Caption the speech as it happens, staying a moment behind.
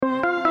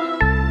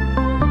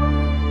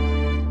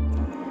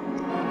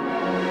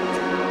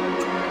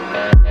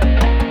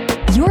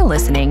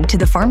listening to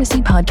the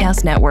Pharmacy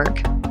Podcast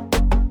Network.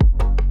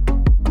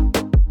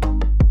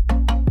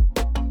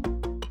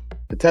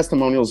 The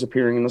testimonials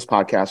appearing in this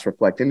podcast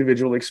reflect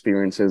individual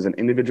experiences and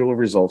individual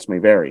results may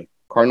vary.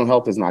 Cardinal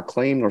Health does not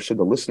claim, nor should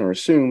the listener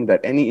assume,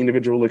 that any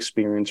individual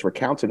experience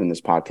recounted in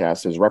this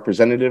podcast is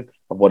representative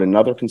of what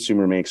another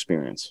consumer may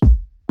experience.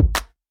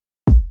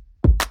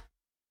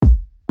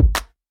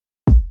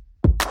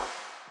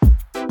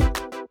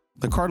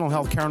 The Cardinal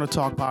Health Counter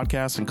Talk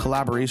podcast, in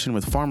collaboration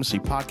with Pharmacy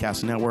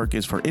Podcast Network,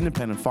 is for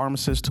independent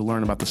pharmacists to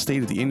learn about the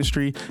state of the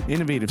industry,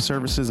 innovative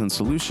services and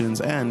solutions,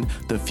 and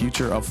the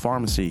future of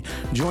pharmacy.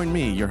 Join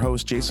me, your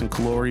host, Jason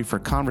Callori, for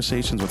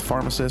conversations with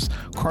pharmacists,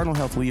 Cardinal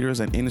Health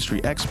leaders, and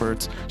industry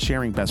experts,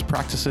 sharing best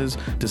practices,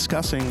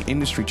 discussing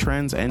industry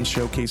trends, and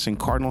showcasing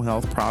Cardinal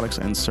Health products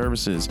and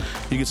services.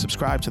 You can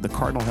subscribe to the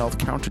Cardinal Health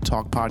Counter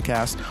Talk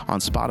podcast on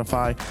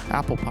Spotify,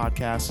 Apple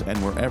Podcasts, and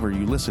wherever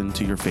you listen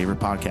to your favorite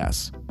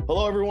podcasts.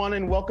 Hello, everyone,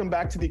 and welcome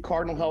back to the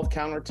Cardinal Health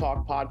Counter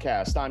Talk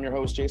podcast. I'm your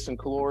host, Jason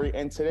Callori,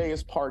 and today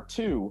is part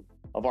 2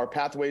 of our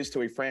Pathways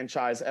to a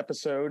Franchise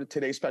episode.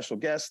 Today's special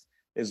guest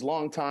is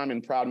longtime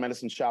and proud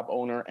Medicine Shop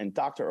owner and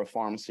doctor of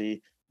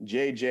pharmacy,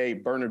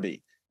 JJ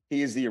Bernabei.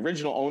 He is the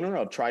original owner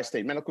of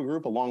Tri-State Medical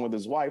Group along with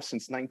his wife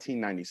since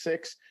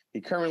 1996.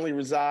 He currently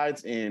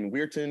resides in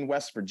Weirton,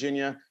 West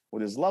Virginia,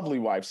 with his lovely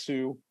wife,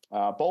 Sue.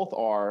 Both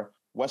are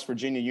West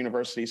Virginia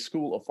University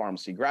School of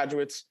Pharmacy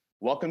graduates.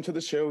 Welcome to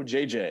the show,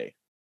 JJ.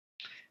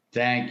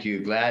 Thank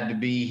you. Glad to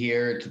be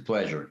here. It's a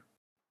pleasure.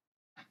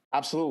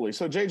 Absolutely.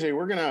 So, JJ,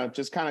 we're going to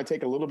just kind of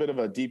take a little bit of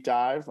a deep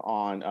dive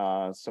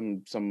on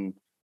some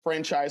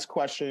franchise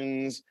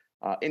questions,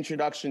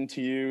 introduction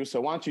to you. So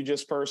why don't you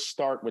just first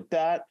start with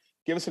that?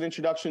 Give us an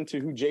introduction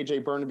to who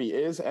JJ Bernabei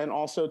is, and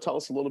also tell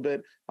us a little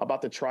bit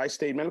about the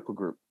Tri-State Medical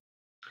Group.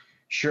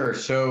 Sure.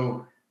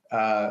 So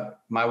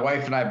my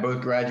wife and I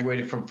both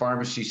graduated from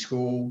pharmacy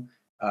school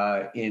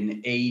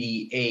in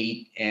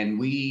 88, and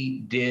we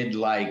did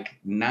like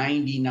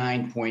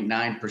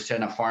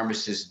 99.9% of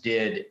pharmacists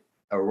did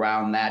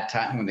around that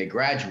time. When they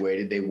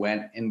graduated, they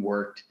went and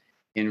worked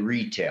in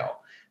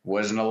retail.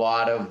 Wasn't a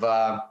lot of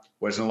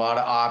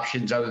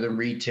options other than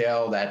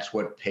retail. That's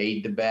what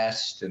paid the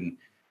best, and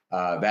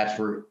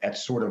that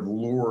sort of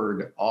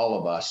lured all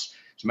of us.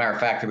 As a matter of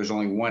fact, there was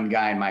only one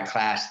guy in my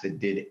class that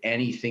did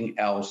anything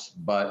else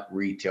but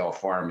retail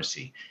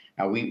pharmacy.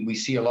 Now, we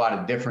see a lot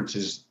of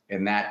differences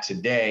in that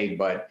today,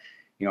 but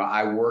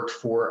I worked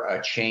for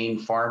a chain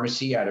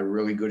pharmacy. I had a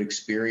really good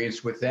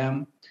experience with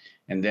them.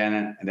 And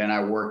then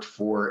I worked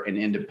for an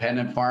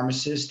independent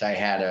pharmacist. I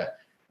had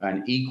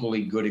an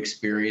equally good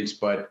experience,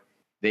 but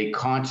they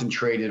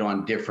concentrated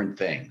on different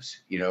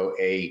things.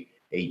 A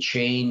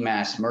chain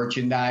mass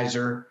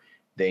merchandiser,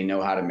 they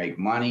know how to make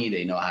money,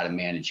 they know how to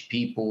manage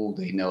people,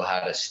 they know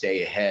how to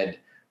stay ahead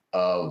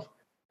of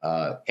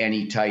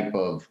any type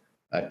of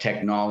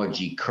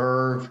technology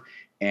curve.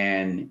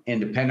 And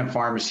independent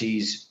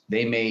pharmacies,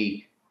 they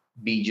may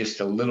be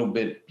just a little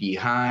bit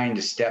behind,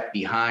 a step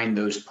behind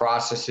those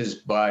processes,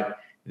 but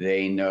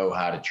they know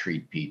how to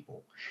treat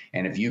people.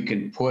 And if you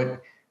can put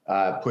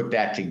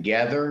that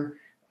together,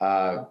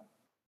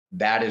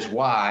 that is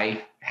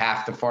why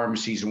half the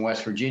pharmacies in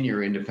West Virginia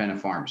are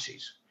independent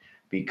pharmacies,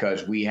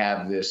 because we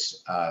have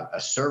this a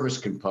service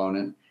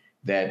component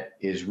that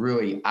is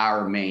really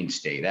our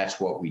mainstay. That's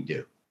what we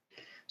do.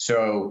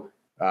 So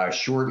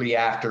shortly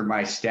after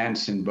my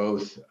stints in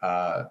both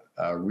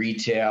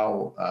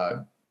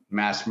retail,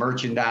 mass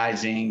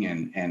merchandising,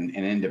 and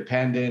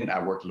independent,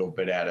 I worked a little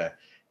bit at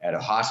a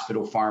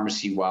hospital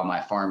pharmacy while my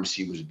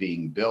pharmacy was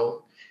being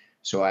built.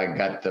 So I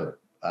got a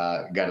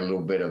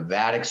little bit of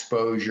that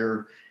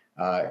exposure.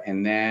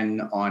 And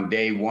then on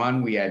day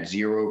one, we had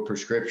 0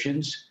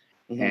 prescriptions,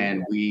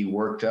 and we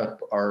worked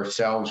up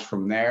ourselves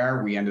from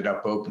there. We ended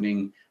up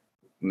opening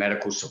a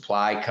medical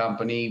supply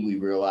company. We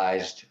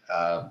realized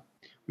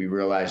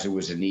there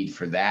was a need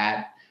for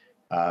that.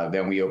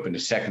 Then we opened a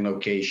second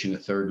location, a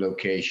third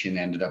location,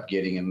 ended up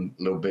getting a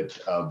little bit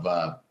of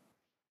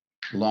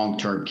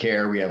long-term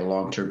care. We have a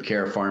long-term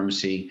care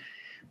pharmacy.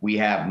 We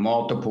have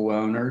multiple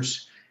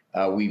owners.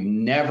 We've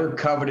never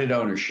coveted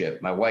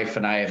ownership. My wife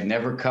and I have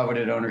never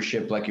coveted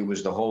ownership like it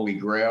was the Holy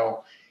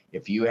Grail.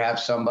 If you have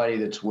somebody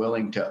that's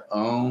willing to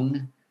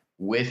own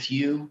with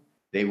you,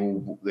 they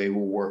will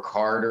work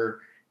harder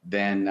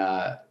than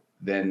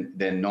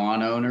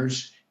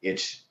non-owners.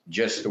 It's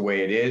just the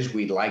way it is.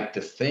 We like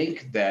to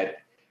think that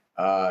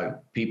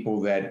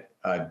people that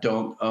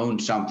don't own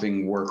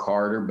something work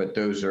harder, but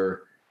those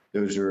are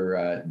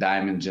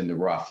diamonds in the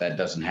rough. That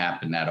doesn't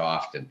happen that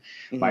often.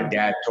 My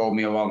dad told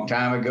me a long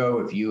time ago,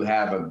 if you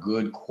have a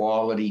good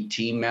quality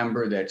team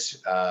member that's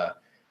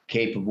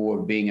capable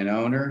of being an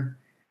owner,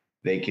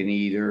 they can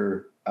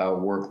either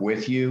work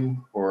with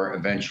you or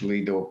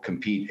eventually they'll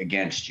compete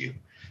against you.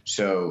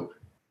 So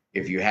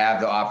if you have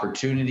the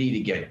opportunity to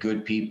get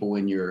good people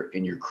in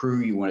your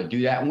crew, you want to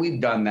do that. And we've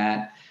done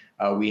that.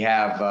 We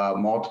have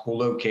multiple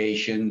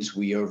locations.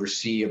 We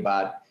oversee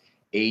about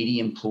 80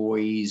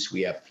 employees.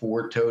 We have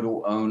 4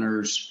 total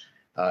owners.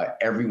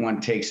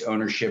 Everyone takes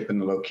ownership in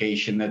the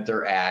location that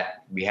they're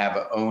at. We have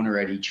an owner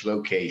at each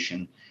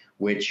location,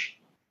 which,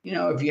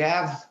 if you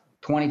have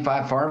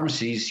 25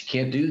 pharmacies, you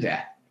can't do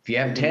that. If you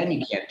have 10,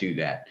 you can't do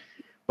that.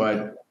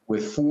 But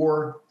with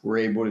 4, we're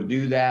able to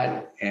do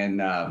that,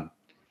 and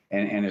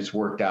it's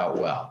worked out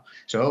well.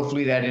 So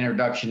hopefully that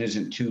introduction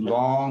isn't too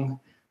long,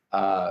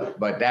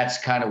 but that's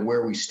kind of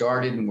where we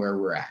started and where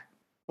we're at.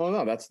 Oh,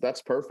 no,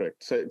 that's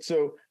perfect.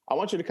 So I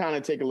want you to kind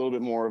of take a little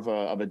bit more of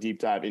a deep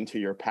dive into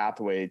your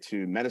pathway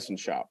to Medicine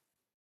Shoppe,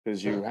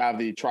 because you have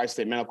the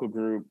Tri-State Medical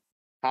Group.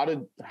 How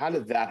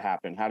did that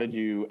happen? How did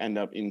you end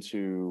up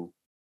into,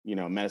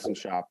 Medicine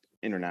Shoppe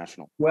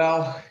International?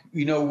 Well,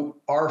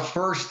 our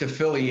first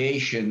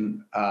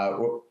affiliation,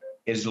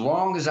 as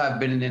long as I've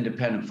been an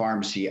independent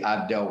pharmacy,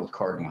 I've dealt with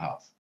Cardinal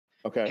Health.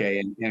 Okay.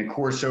 And of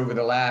course, over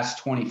the last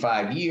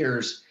 25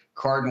 years,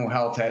 Cardinal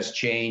Health has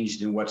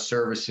changed in what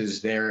services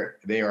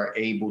they are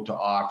able to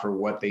offer,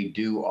 what they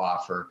do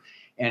offer.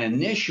 And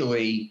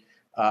initially,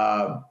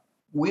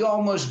 we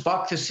almost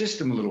bucked the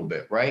system a little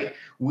bit, right?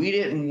 We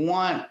didn't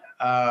want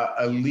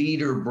a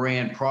leader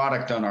brand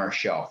product on our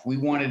shelf. We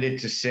wanted it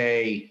to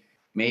say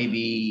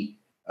maybe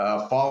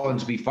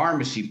Follinsby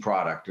Pharmacy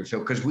product or so,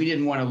 because we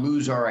didn't want to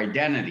lose our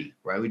identity,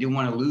 right? We didn't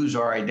want to lose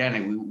our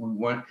identity. We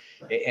want,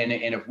 and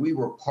if we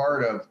were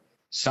part of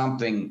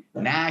something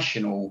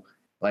national,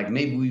 like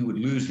maybe we would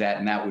lose that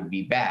and that would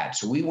be bad.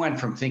 So we went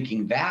from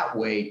thinking that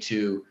way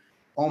to,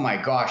 oh my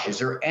gosh, is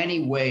there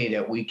any way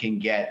that we can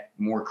get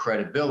more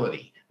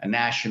credibility, a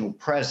national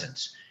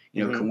presence?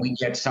 Can we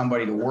get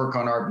somebody to work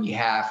on our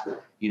behalf,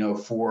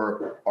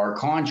 for our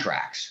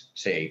contracts,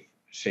 say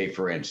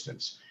for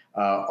instance,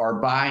 our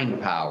buying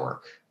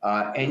power.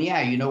 And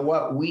yeah, you know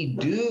what? We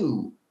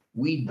do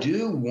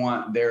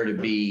want there to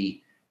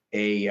be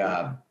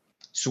a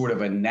sort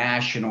of a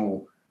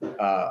national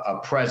a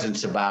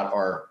presence about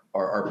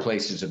our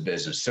places of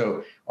business.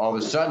 So all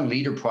of a sudden,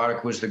 leader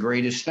product was the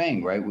greatest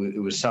thing, right?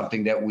 It was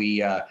something that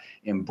we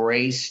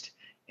embraced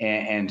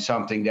and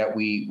something that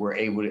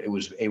it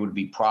was able to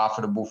be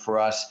profitable for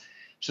us.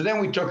 So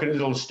then we took it a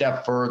little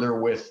step further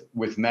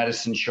with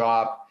Medicine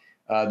Shoppe.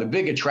 The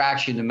big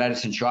attraction to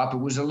Medicine Shoppe, it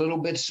was a little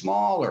bit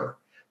smaller,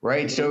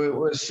 right? So it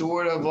was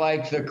sort of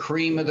like the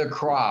cream of the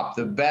crop,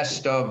 the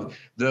best of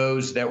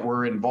those that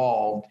were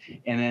involved.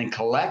 And then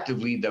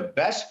collectively, the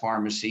best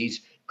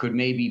pharmacies could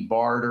maybe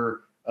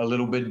barter a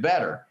little bit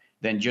better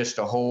than just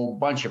a whole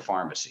bunch of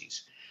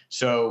pharmacies.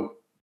 So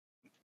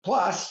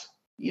plus,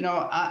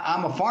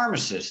 I'm a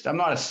pharmacist. I'm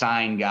not a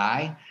sign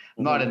guy.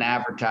 I'm not an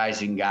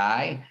advertising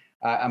guy.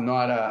 I'm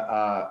not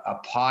a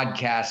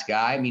podcast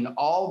guy. I mean,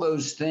 all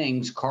those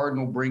things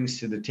Cardinal brings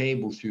to the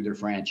table through their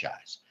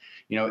franchise.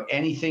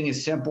 Anything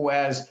as simple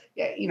as,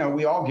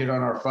 we all get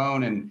on our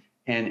phone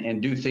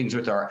and do things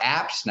with our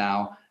apps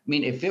now. I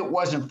mean, if it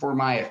wasn't for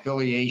my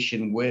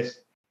affiliation with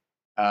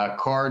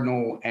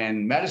Cardinal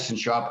and Medicine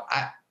Shoppe,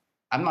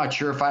 I'm not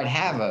sure if I'd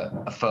have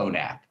a phone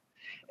app.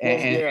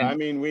 I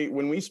mean,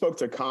 when we spoke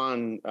to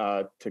Con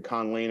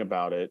Lane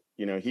about it,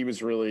 he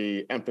was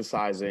really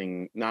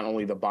emphasizing not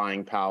only the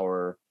buying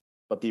power,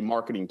 but the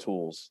marketing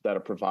tools that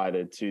are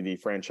provided to the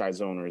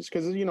franchise owners.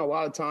 Because, a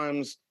lot of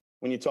times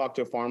when you talk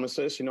to a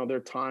pharmacist,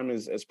 their time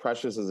is as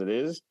precious as it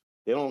is.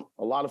 A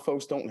lot of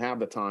folks don't have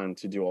the time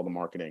to do all the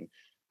marketing.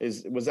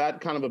 Was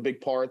that kind of a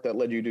big part that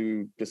led you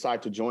to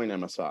decide to join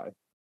MSI?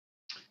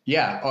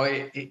 Yeah,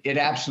 it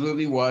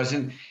absolutely was.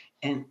 And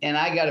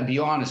I got to be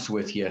honest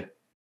with you.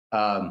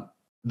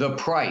 The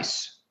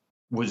price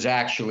was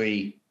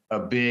actually a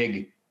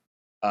big,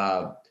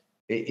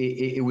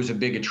 it was a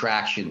big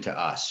attraction to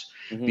us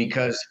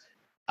because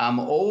I'm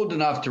old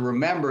enough to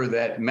remember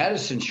that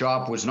Medicine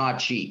Shoppe was not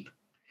cheap,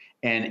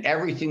 and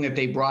everything that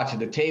they brought to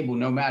the table,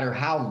 no matter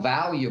how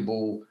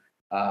valuable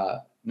it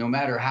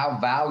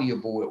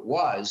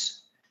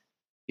was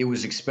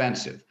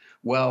expensive.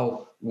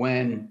 Well,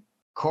 when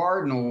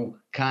Cardinal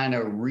kind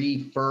of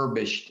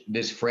refurbished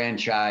this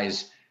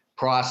franchise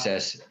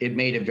process, it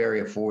made it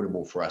very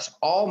affordable for us,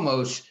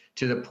 almost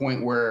to the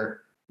point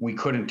where we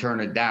couldn't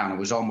turn it down. It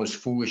was almost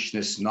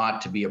foolishness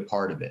not to be a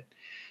part of it.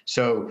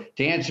 So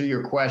to answer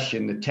your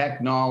question, the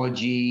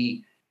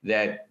technology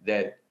that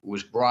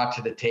was brought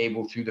to the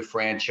table through the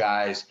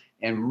franchise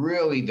and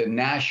really the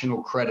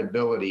national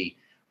credibility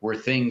were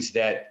things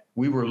that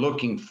we were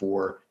looking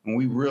for, and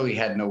we really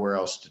had nowhere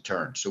else to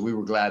turn. So we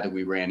were glad that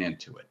we ran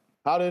into it.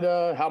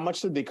 How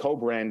much did the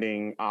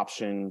co-branding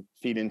option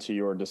feed into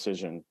your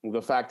decision?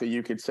 The fact that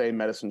you could say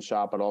Medicine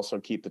Shoppe, but also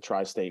keep the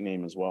Tri-State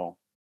name as well.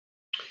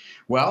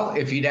 Well,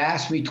 if you'd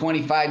asked me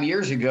 25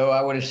 years ago,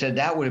 I would have said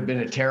that would have been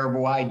a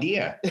terrible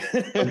idea.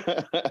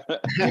 But,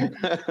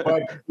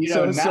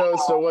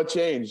 so what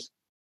changed?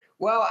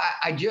 Well,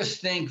 I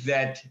just think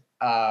that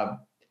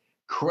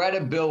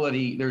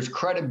credibility, there's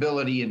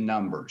credibility in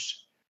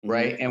numbers,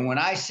 right? And when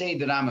I say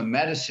that I'm a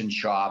Medicine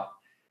Shoppe,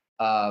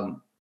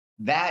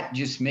 that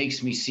just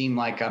makes me seem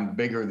like I'm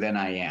bigger than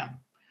I am,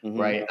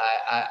 right?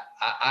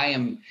 I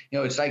am,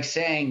 it's like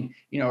saying,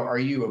 are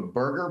you a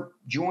burger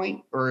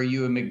joint or are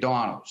you a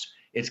McDonald's?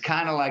 It's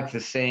kind of like the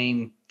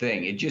same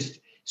thing. It just,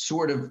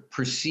 sort of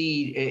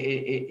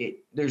proceed,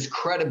 there's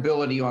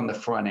credibility on the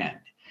front end.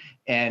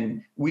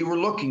 And we were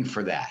looking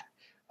for that.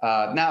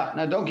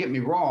 Now, don't get me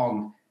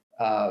wrong.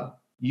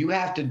 You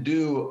have to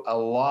do a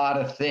lot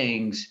of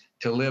things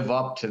to live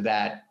up to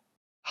that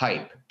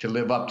hype, to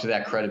live up to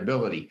that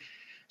credibility.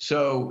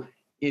 So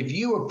if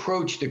you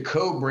approach the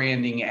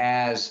co-branding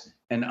as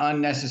an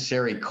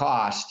unnecessary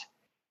cost,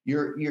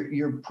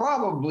 you're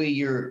probably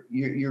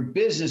your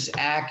business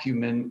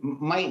acumen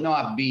might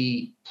not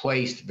be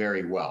placed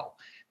very well.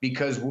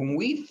 Because when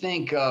we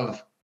think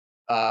of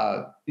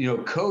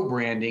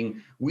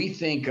co-branding, we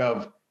think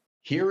of,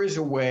 here is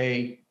a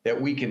way that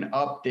we can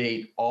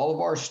update all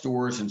of our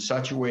stores in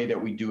such a way that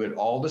we do it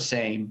all the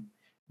same.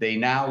 They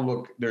now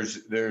look, they're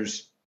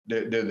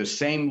the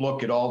same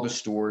look at all the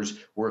stores.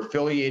 We're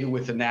affiliated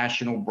with a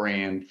national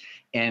brand,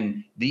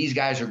 and these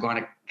guys are going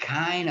to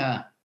kind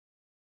of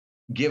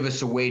give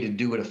us a way to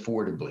do it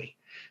affordably.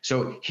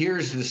 So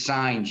here's the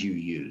signs you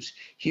use.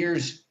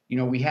 Here's,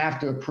 we have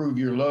to approve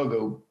your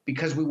logo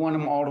because we want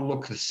them all to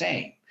look the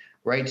same,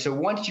 right? So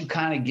once you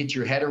kind of get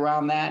your head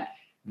around that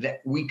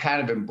we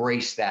kind of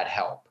embrace that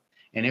help.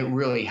 And it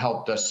really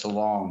helped us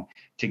along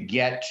to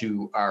get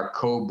to our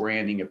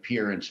co-branding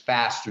appearance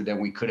faster than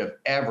we could have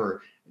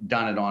ever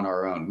done it on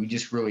our own. We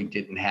just really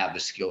didn't have the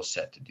skill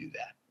set to do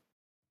that.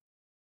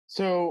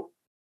 So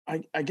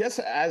I guess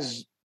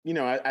as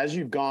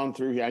you've gone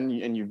through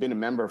and you've been a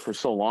member for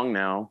so long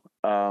now,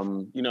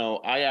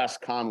 I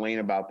asked Con Lane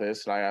about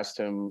this, and I asked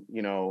him,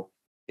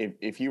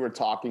 if you were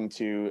talking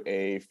to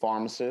a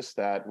pharmacist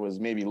that was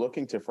maybe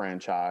looking to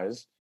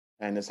franchise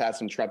and has had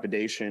some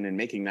trepidation in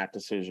making that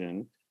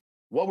decision,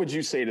 what would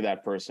you say to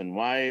that person?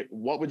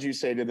 What would you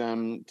say to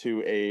them,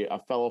 to a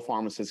fellow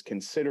pharmacist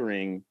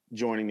considering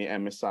joining the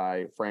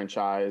MSI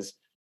franchise?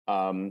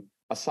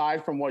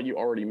 Aside from what you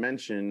already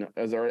mentioned,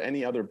 is there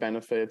any other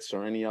benefits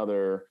or any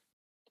other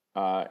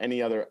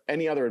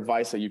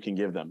advice that you can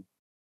give them?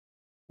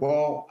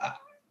 Well,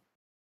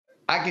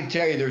 I can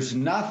tell you there's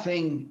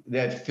nothing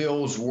that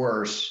feels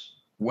worse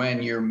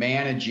when you're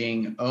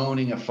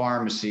owning a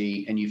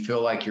pharmacy and you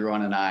feel like you're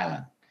on an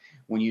island,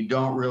 when you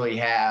don't really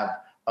have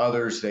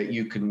others that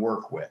you can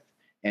work with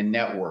and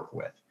network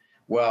with.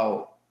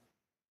 Well,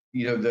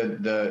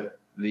 the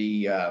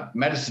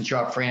Medicine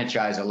Shoppe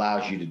Franchise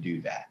allows you to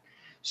do that.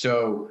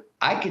 So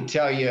I could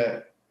tell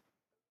you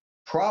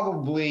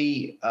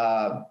probably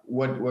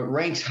what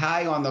ranks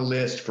high on the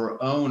list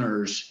for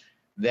owners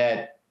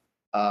that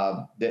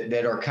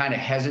are kind of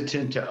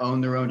hesitant to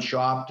own their own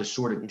shop, to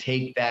sort of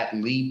take that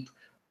leap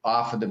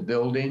off of the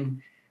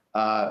building.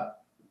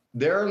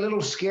 They're a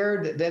little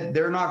scared that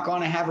they're not going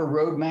to have a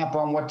roadmap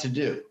on what to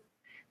do,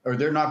 or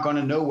they're not going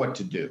to know what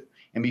to do.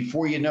 And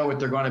before you know it,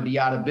 they're going to be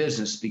out of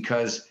business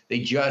because they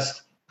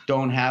just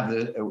don't have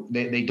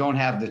they don't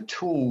have the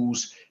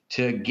tools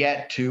to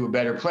get to a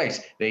better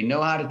place. They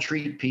know how to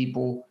treat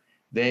people.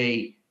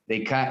 They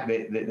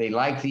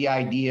like the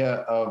idea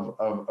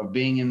of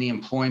being in the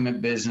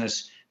employment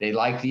business. They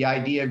like the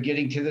idea of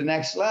getting to the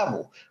next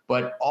level.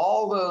 But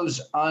all those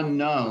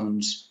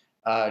unknowns,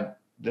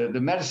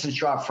 the Medicine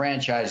Shoppe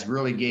Franchise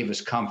really gave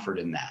us comfort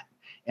in that.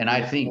 And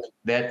I think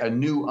that a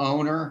new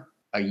owner,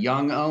 a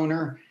young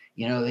owner,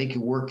 they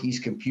can work these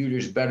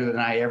computers better than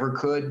I ever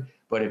could.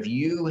 But if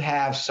you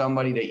have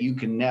somebody that you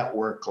can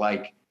network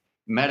like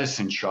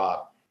Medicine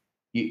Shoppe,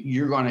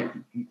 you're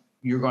going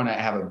to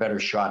have a better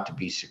shot to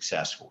be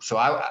successful. So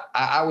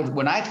I would,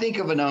 when I think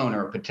of an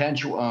owner, a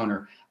potential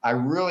owner, I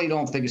really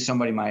don't think of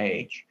somebody my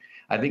age.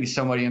 I think of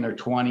somebody in their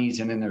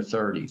 20s and in their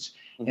 30s,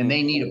 and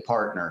they need a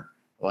partner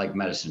like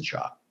Medicine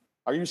Shoppe.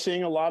 Are you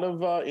seeing a lot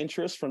of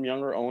interest from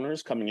younger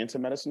owners coming into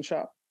Medicine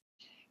Shoppe?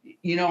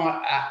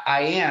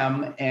 I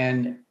am,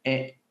 and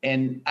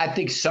I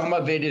think some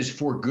of it is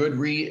for good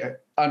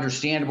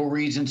understandable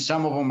reasons.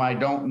 Some of them I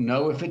don't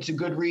know if it's a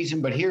good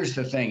reason, but here's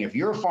the thing. If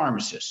you're a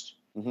pharmacist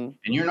and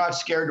you're not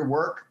scared to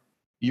work,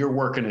 you're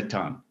working a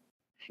ton.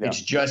 Yeah.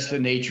 It's just the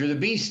nature of the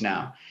beast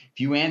now. If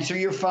you answer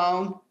your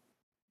phone,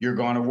 you're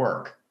going to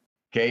work.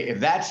 Okay.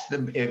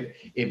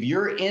 If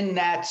you're in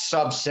that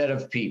subset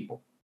of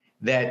people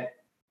that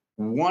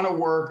want to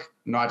work,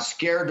 not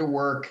scared to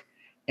work,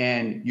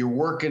 and you're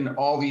working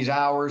all these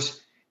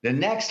hours, the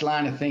next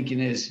line of thinking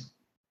is,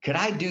 could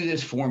I do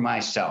this for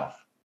myself?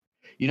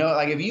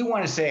 Like if you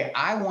want to say,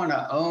 I want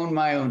to own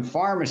my own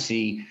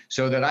pharmacy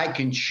so that I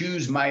can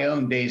choose my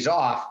own days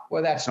off,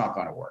 well, that's not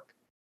going to work.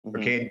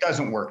 Okay. It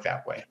doesn't work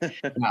that way.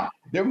 Now,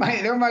 there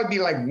might be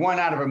like 1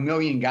 out of a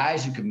million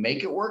guys who can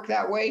make it work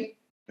that way.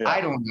 Yeah.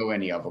 I don't know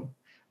any of them.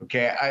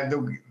 Okay.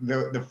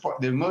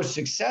 The most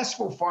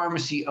successful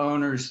pharmacy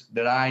owners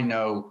that I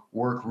know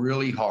work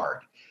really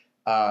hard.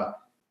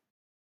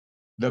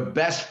 The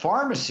best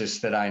pharmacists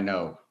that I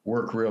know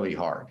work really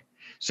hard.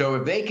 So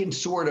if they can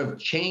sort of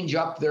change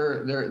up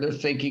their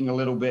thinking a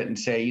little bit and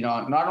say,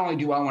 not only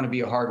do I want to be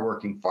a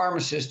hardworking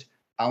pharmacist,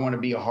 I want to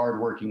be a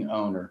hardworking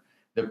owner.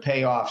 The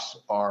payoffs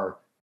are,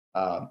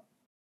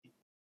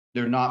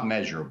 they're not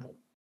measurable.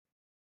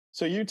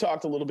 So you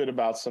talked a little bit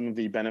about some of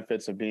the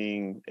benefits of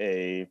being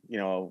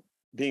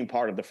being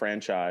part of the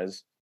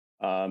franchise.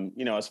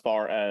 as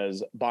far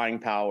as buying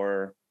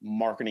power,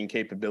 marketing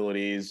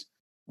capabilities,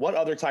 what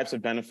other types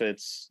of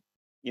benefits,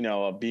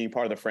 of being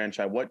part of the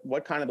franchise,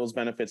 what kind of those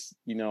benefits,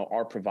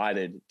 are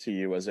provided to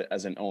you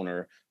as an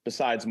owner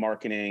besides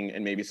marketing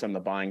and maybe some of the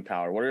buying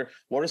power?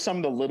 What are some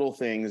of the little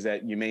things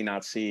that you may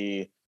not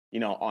see,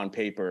 on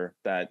paper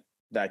that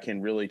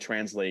can really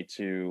translate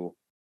to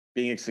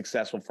being a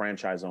successful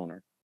franchise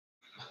owner?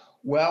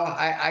 Well,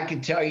 I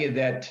can tell you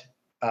that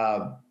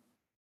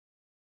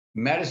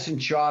Medicine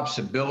Shoppe's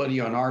ability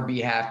on our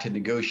behalf to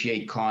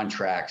negotiate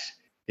contracts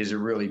is a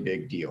really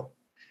big deal.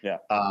 Yeah.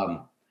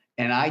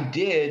 And I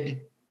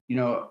did,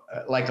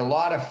 like a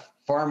lot of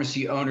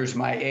pharmacy owners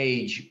my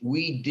age,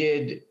 we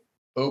did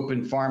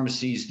open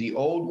pharmacies the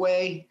old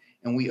way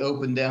and we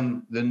opened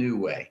them the new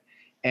way.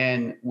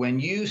 And when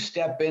you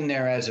step in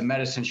there as a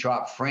Medicine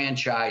Shoppe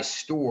franchise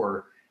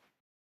store,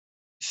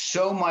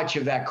 so much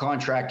of that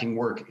contracting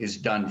work is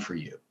done for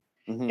you.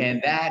 Mm-hmm.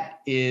 And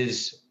that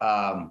is,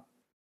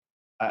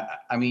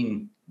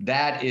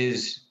 that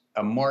is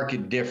a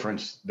marked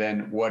difference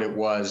than what it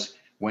was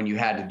when you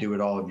had to do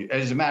it all of you.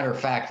 As a matter of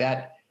fact,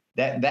 that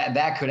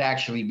could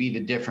actually be the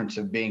difference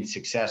of being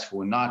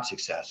successful and not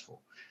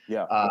successful.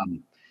 Yeah.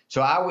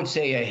 So I would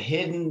say a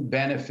hidden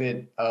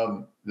benefit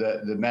of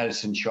the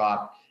Medicine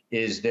Shoppe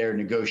is their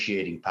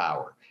negotiating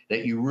power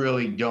that you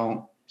really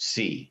don't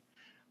see.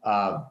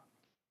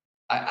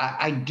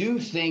 I do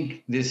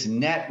think this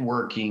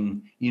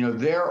networking,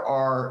 there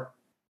are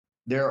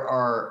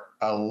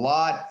a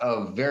lot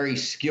of very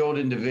skilled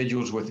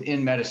individuals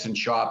within Medicine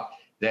Shoppe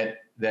that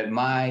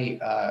my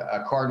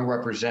Cardinal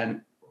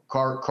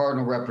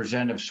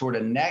representative sort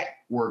of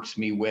networks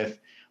me with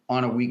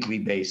on a weekly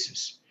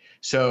basis.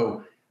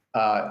 So,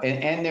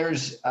 and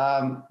there's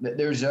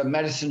a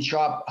Medicine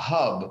Shoppe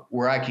hub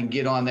where I can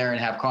get on there and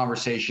have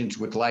conversations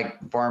with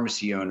like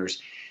pharmacy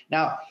owners.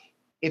 Now,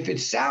 if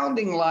it's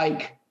sounding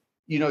like,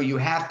 you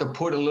have to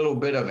put a little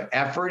bit of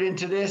effort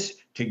into this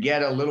to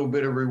get a little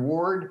bit of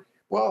reward,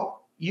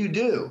 well, you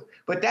do.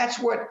 But that's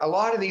what a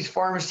lot of these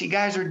pharmacy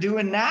guys are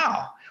doing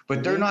now.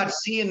 But they're not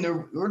seeing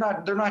they're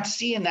not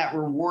seeing that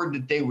reward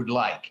that they would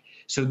like.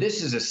 So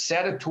this is a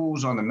set of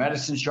tools on the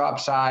Medicine Shoppe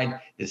side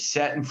that's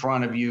set in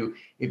front of you.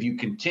 If you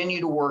continue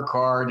to work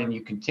hard and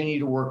you continue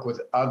to work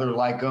with other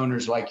like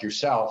owners like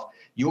yourself,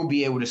 you'll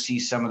be able to see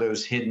some of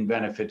those hidden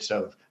benefits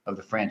of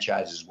the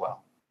franchise as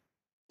well.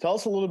 Tell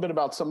us a little bit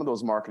about some of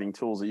those marketing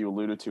tools that you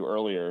alluded to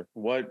earlier.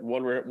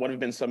 What have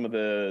been some of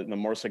the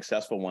more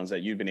successful ones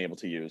that you've been able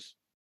to use?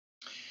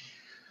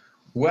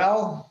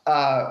 Well,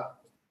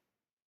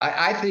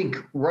 I think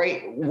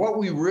what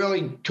we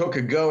really took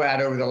a go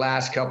at over the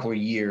last couple of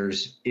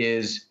years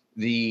is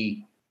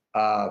the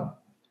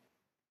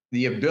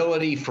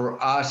ability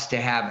for us to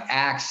have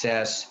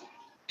access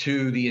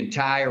to the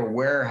entire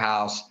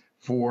warehouse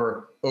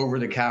for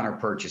over-the-counter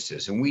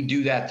purchases. And we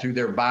do that through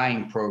their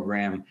buying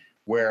program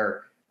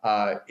where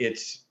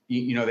it's,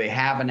 they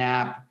have an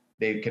app,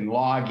 they can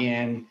log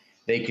in,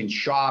 they can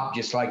shop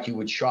just like you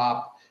would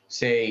shop,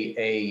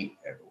 say,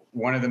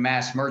 one of the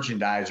mass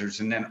merchandisers,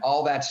 and then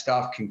all that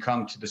stuff can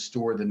come to the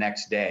store the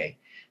next day.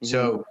 Mm-hmm.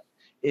 So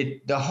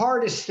the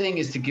hardest thing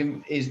is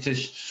to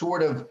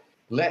sort of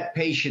let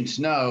patients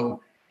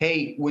know,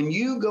 hey, when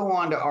you go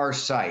onto our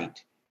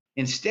site,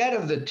 instead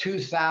of the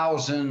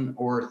 2,000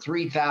 or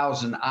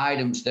 3,000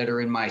 items that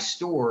are in my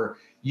store,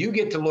 you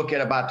get to look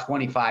at about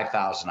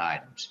 25,000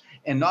 items.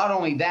 And not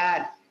only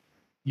that,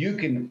 you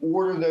can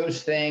order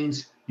those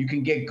things, you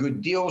can get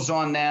good deals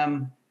on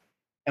them,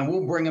 and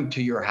we'll bring them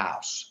to your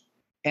house.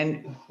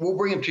 And we'll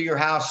bring them to your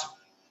house.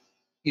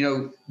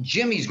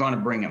 Jimmy's going to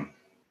bring them.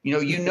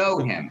 You know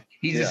him.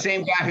 He's the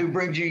same guy who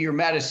brings you your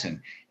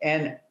medicine.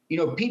 And,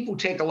 people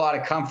take a lot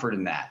of comfort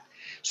in that.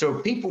 So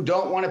people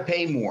don't want to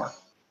pay more.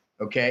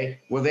 Okay.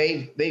 Well,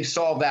 they've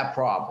solved that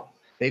problem.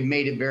 They've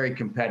made it very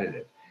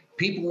competitive.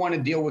 People want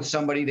to deal with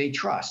somebody they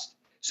trust.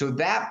 So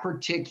that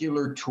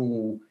particular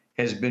tool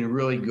has been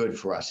really good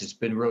for us. It's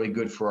been really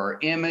good for our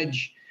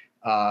image.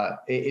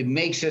 It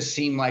makes us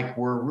seem like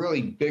we're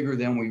really bigger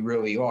than we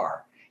really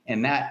are.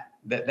 And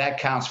that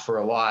counts for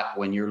a lot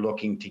when you're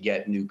looking to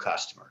get new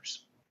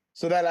customers.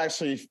 So that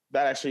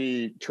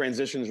actually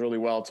transitions really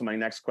well to my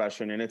next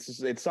question. And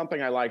it's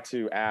something I like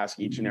to ask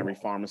each and every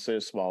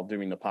pharmacist while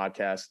doing the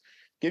podcast.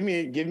 Give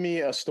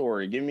me a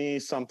story. Give me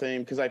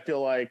something, because I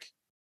feel like,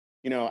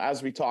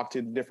 as we talk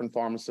to the different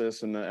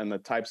pharmacists and the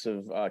types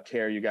of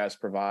care you guys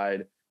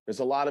provide, there's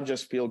a lot of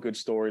just feel good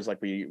stories.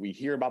 Like we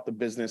hear about the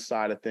business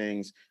side of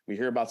things. We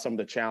hear about some of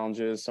the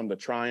challenges, some of the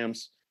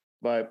triumphs,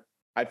 but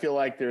I feel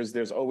like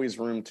there's always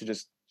room to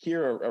just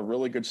hear a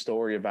really good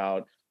story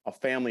about a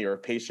family or a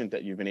patient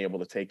that you've been able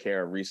to take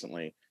care of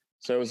recently.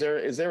 So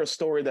is there a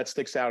story that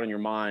sticks out in your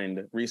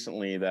mind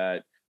recently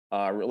that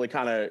really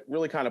kind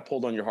of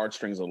pulled on your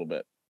heartstrings a little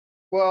bit?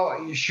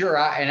 Well, sure.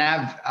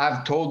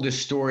 I've told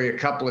this story a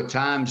couple of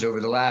times over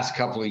the last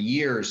couple of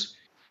years.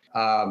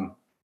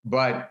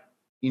 But,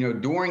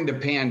 during the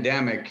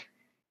pandemic,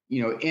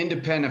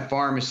 independent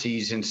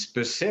pharmacies and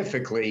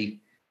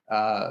specifically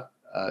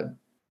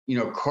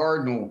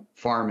Cardinal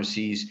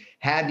pharmacies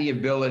had the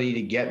ability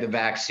to get the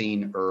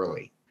vaccine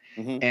early.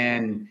 Mm-hmm.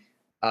 And,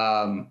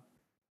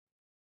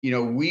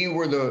 we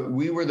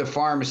were the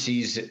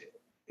pharmacies.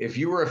 If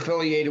you were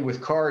affiliated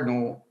with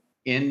Cardinal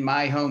in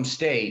my home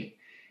state,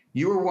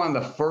 you were one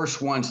of the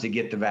first ones to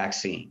get the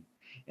vaccine.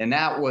 And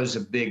that was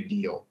a big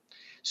deal.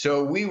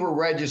 So we were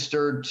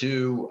registered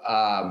to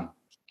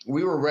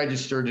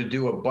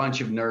do a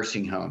bunch of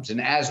nursing homes. And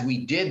as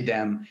we did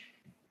them,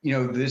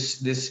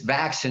 this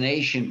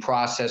vaccination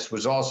process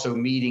was also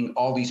meeting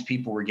all these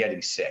people were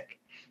getting sick.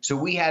 So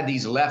we had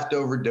these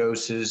leftover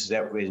doses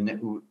that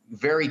were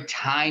very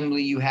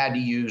timely. You had to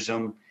use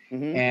them.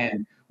 Mm-hmm.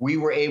 And we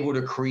were able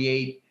to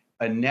create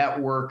a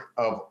network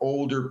of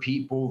older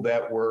people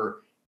that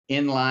were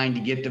in line to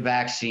get the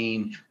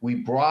vaccine. We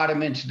brought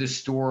them into the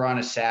store on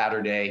a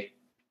Saturday.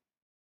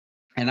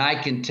 And I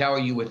can tell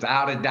you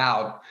without a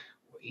doubt,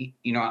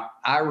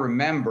 I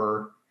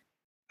remember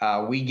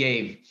we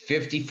gave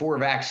 54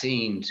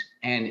 vaccines,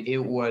 and it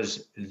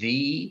was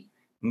the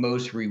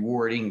most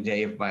rewarding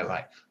day of my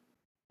life.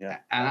 Yeah.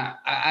 And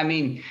I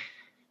mean,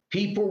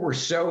 people were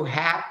so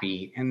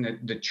happy, and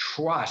the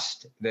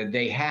trust that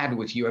they had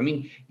with you. I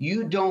mean,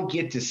 you don't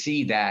get to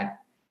see that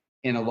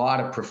in a lot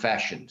of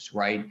professions,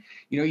 right?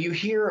 You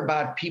hear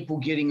about people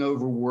getting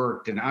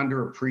overworked and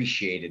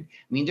underappreciated.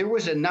 I mean, there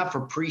was enough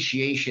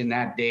appreciation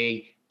that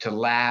day to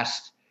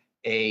last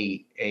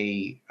a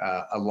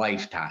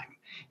lifetime.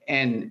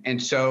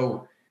 And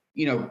so,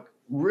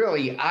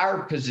 really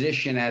our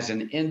position as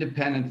an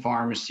independent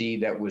pharmacy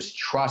that was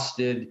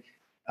trusted,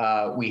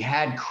 we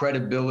had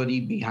credibility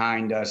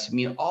behind us. I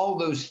mean, all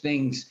those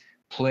things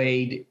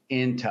played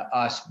into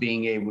us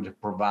being able to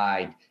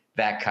provide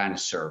that kind of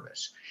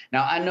service.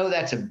 Now, I know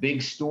that's a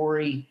big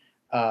story,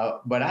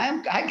 but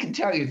I can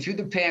tell you through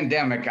the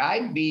pandemic,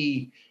 I'd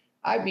be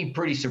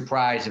pretty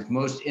surprised if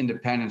most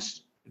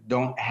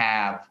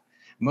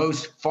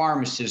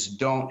pharmacists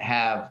don't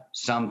have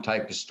some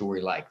type of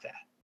story like that.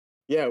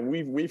 Yeah,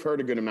 we've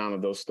heard a good amount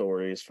of those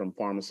stories from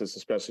pharmacists,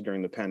 especially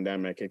during the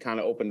pandemic. It kind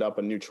of opened up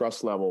a new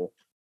trust level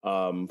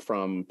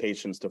from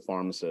patients to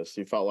pharmacists.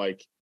 You felt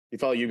like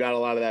you got a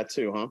lot of that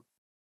too, huh?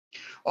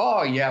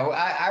 Oh yeah,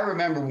 I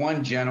remember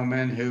one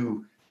gentleman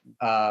who,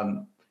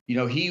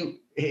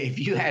 if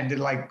you had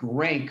to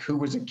rank who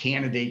was a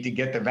candidate to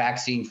get the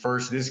vaccine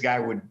first, this guy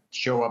would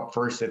show up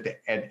first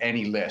at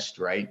any list,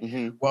 right?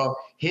 Mm-hmm. Well,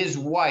 his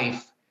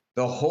wife,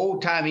 the whole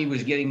time he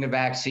was getting the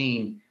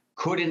vaccine,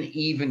 couldn't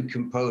even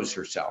compose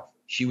herself.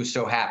 She was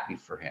so happy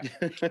for him.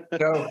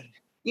 So,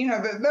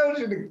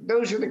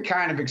 those are the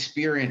kind of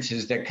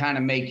experiences that kind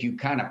of make you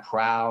kind of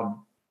proud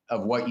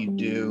of what you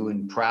do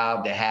and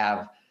proud to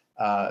have,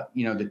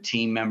 the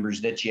team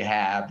members that you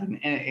have. And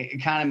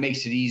it kind of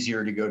makes it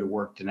easier to go to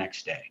work the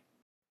next day.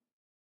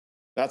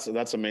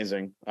 That's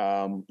amazing.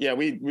 Yeah,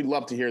 we'd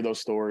love to hear those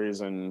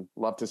stories and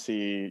love to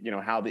see,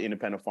 how the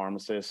independent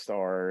pharmacists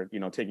are,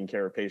 taking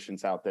care of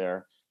patients out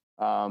there.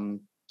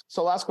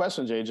 So last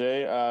question,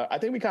 JJ. I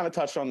think we kind of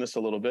touched on this a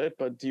little bit,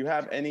 but do you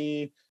have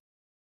any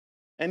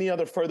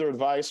other further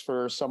advice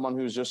for someone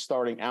who's just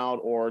starting out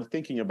or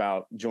thinking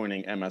about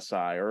joining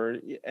MSI, or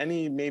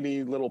any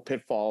maybe little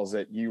pitfalls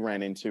that you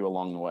ran into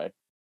along the way?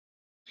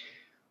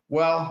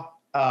 Well,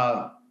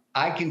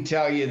 I can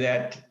tell you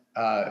that,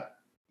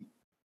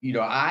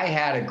 I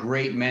had a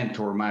great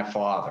mentor, my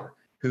father,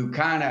 who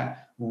kind of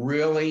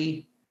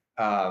really,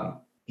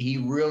 he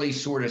really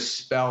sort of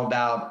spelled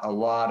out a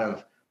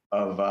lot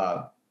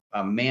of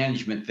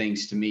management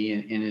things to me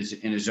in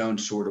his own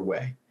sort of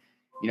way.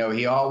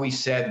 He always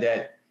said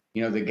that,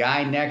 the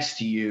guy next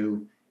to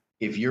you,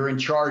 if you're in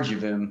charge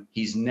of him,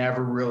 he's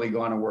never really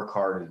going to work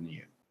harder than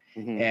you.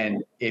 Mm-hmm.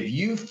 And if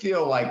you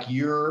feel like if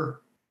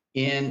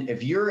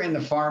you're in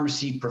the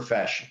pharmacy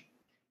profession,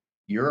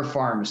 you're a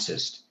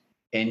pharmacist,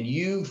 and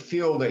you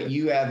feel that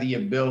you have the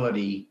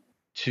ability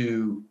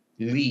to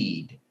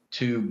lead,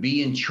 to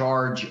be in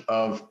charge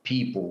of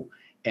people,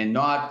 and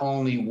not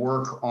only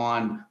work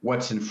on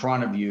what's in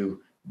front of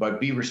you,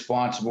 but be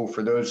responsible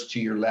for those to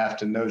your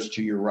left and those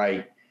to your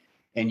right.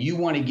 And you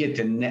want to get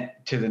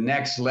to the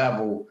next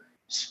level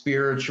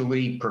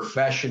spiritually,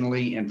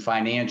 professionally, and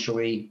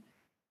financially,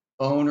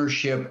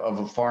 ownership of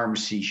a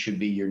pharmacy should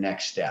be your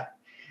next step.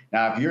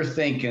 Now, if you're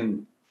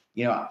thinking,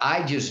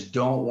 I just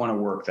don't want to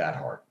work that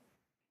hard,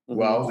 mm-hmm.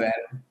 Well, then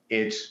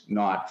it's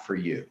not for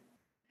you.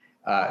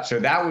 So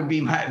that would be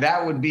my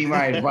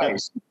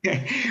advice.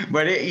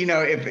 But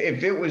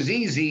if it was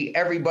easy,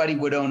 everybody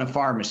would own a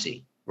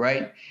pharmacy,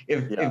 right?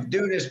 If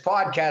doing this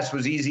podcast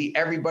was easy,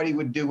 everybody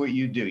would do what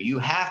you do. You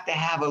have to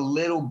have a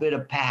little bit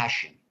of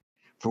passion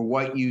for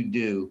what you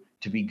do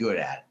to be good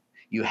at it.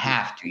 You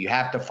have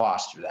to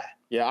foster that.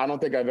 Yeah, I don't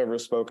think I've ever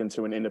spoken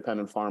to an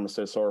independent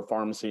pharmacist or a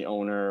pharmacy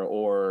owner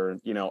or,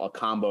 a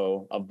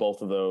combo of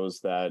both of those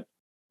that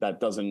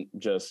doesn't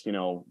just,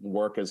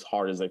 work as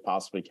hard as they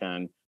possibly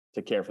can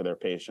to care for their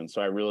patients.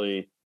 So I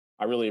really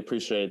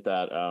appreciate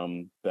that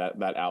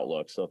that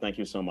outlook. So thank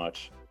you so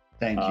much.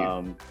 Thank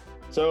you.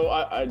 So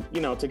I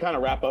to kind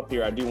of wrap up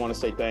here, I do want to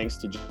say thanks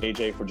to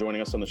JJ for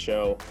joining us on the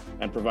show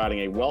and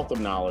providing a wealth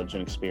of knowledge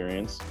and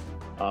experience.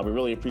 We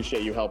really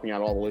appreciate you helping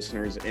out all the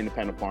listeners,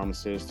 independent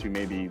pharmacists who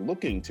may be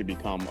looking to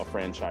become a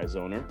franchise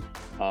owner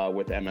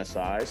with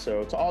MSI.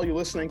 So to all you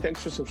listening,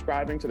 thanks for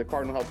subscribing to the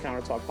Cardinal Health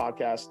Counter Talk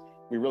podcast.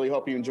 We really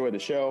hope you enjoy the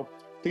show.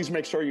 Please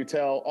make sure you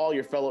tell all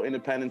your fellow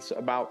independents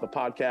about the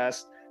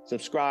podcast.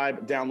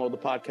 Subscribe, download the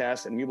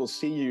podcast, and we will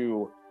see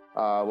you.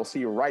 We'll see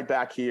you right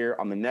back here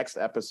on the next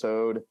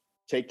episode.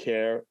 Take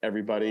care,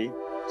 everybody.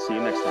 See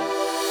you next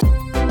time.